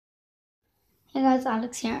Hey guys,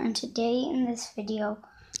 Alex here, and today in this video,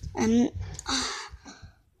 I'm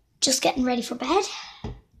just getting ready for bed,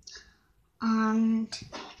 and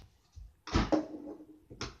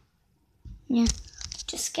yeah,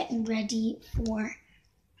 just getting ready for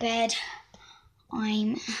bed.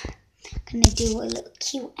 I'm gonna do a little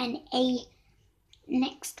Q&A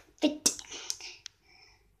next bit.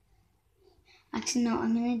 Actually, no,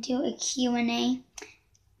 I'm gonna do a Q&A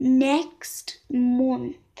next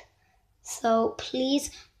month. So please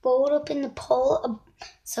vote up in the poll.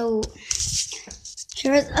 So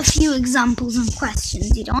here's a few examples and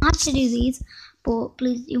questions. You don't have to do these, but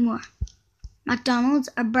please do more. McDonald's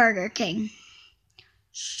or Burger King?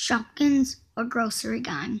 Shopkins or Grocery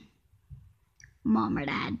Gang? Mom or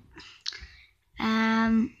Dad?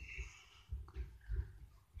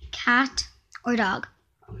 Cat or dog?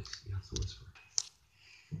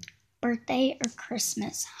 Birthday or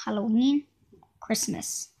Christmas? Halloween,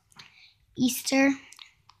 Christmas. Easter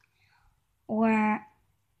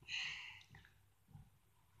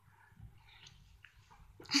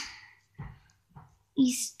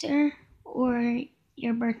or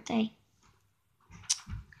your birthday?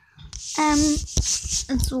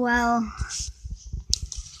 As well.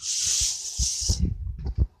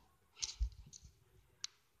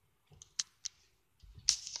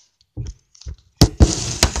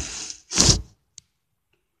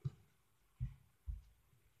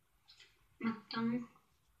 McDonald's.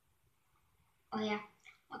 Oh yeah.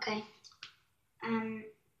 Okay.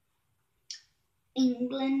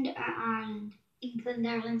 England or Ireland? England,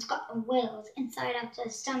 Ireland, Scotland, Wales. Inside out to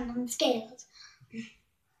stand on scales.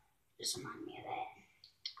 Just remind me of that.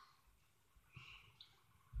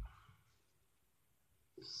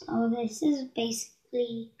 So this is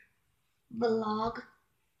basically vlog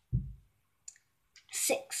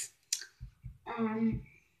 6.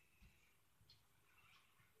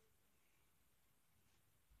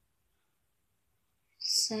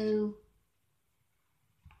 So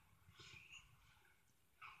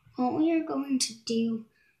what we are going to do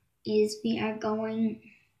is we are going,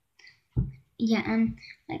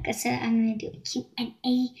 like I said, I'm going to do a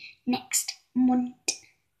Q&A next month.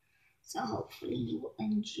 So hopefully you will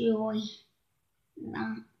enjoy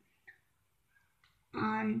that.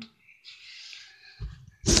 And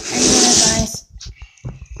anyway, guys,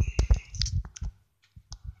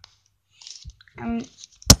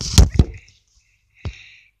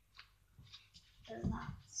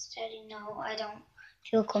 that steady. No, I don't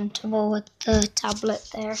feel comfortable with the tablet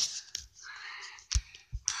there.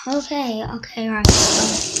 Okay, right.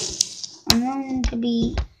 So I'm going to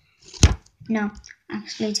be. No,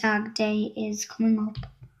 actually, tag day is coming up.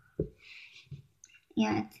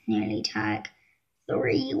 Yeah, it's nearly tag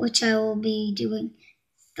 3, which I will be doing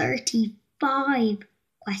 35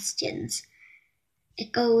 questions.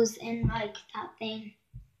 It goes in like that thing.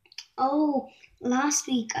 Oh, last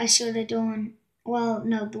week I should have done, well,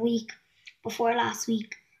 no, the week before last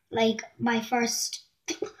week, like I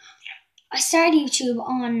started YouTube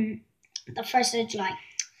on the 1st of July.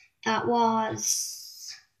 That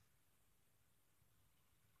was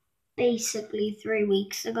basically 3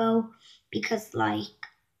 weeks ago, because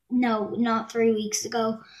no, not 3 weeks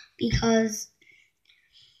ago, because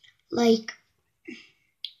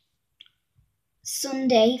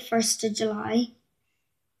Sunday, 1st of July,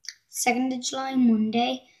 2nd of July,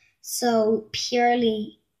 Monday. So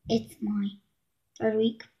purely it's my 3rd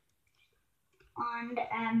week. And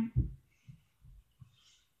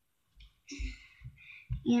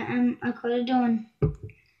I could have done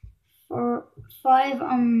 5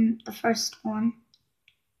 on the first one,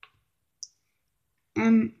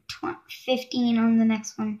 15 on the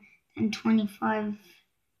next one, and 25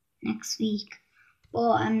 next week.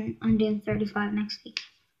 Well, I'm doing 35 next week.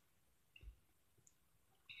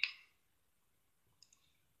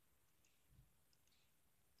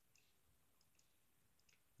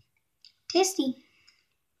 Tasty.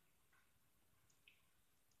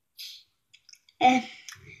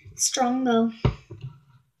 Strong though.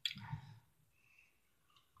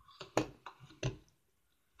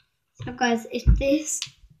 So guys, if this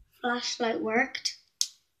flashlight worked,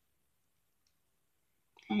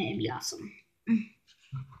 then it'd be awesome.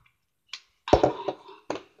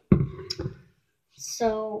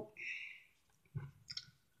 So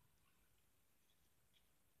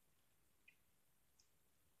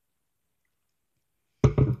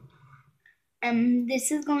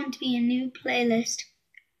this is going to be a new playlist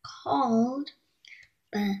called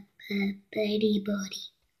Buddy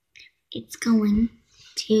Buddy. It's going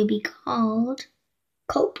to be called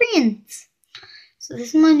Co-Prints. So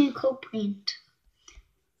this is my new Co-Print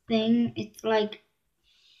thing. It's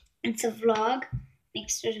a vlog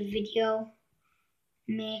mixed with a video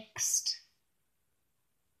mixed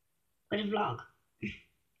with a vlog.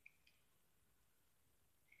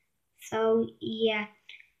 So yeah,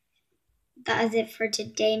 that is it for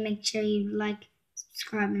today. Make sure you like,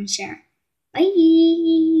 subscribe, and share. Bye.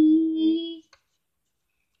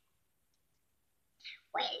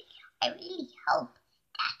 Well, I really hope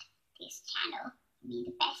that this channel will be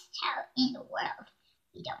the best channel in the world.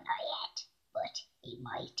 We don't know yet, but it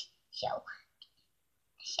might.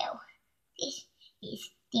 So this is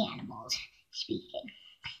the animals speaking.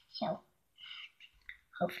 So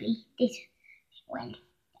hopefully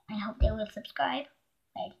I hope they will subscribe.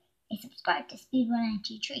 Like, they subscribe to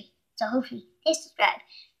Speed1923. So hopefully they subscribe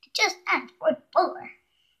to Just Dance for 4.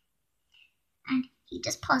 And he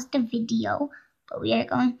just paused the video, but we are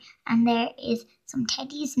going, and there is some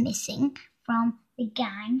teddies missing from the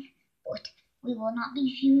gang, but we will not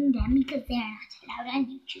be viewing them because they are not allowed on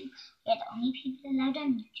YouTube. We are the only people allowed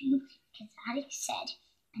on YouTube, because Alex said,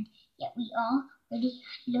 and yet we all really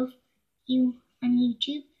love you on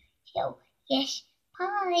YouTube. So yes,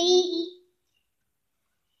 bye.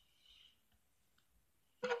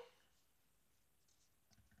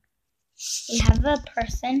 We have a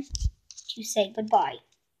person to say goodbye.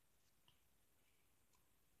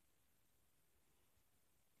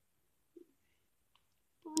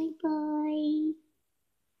 Bye bye.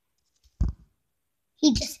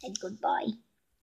 He just said goodbye.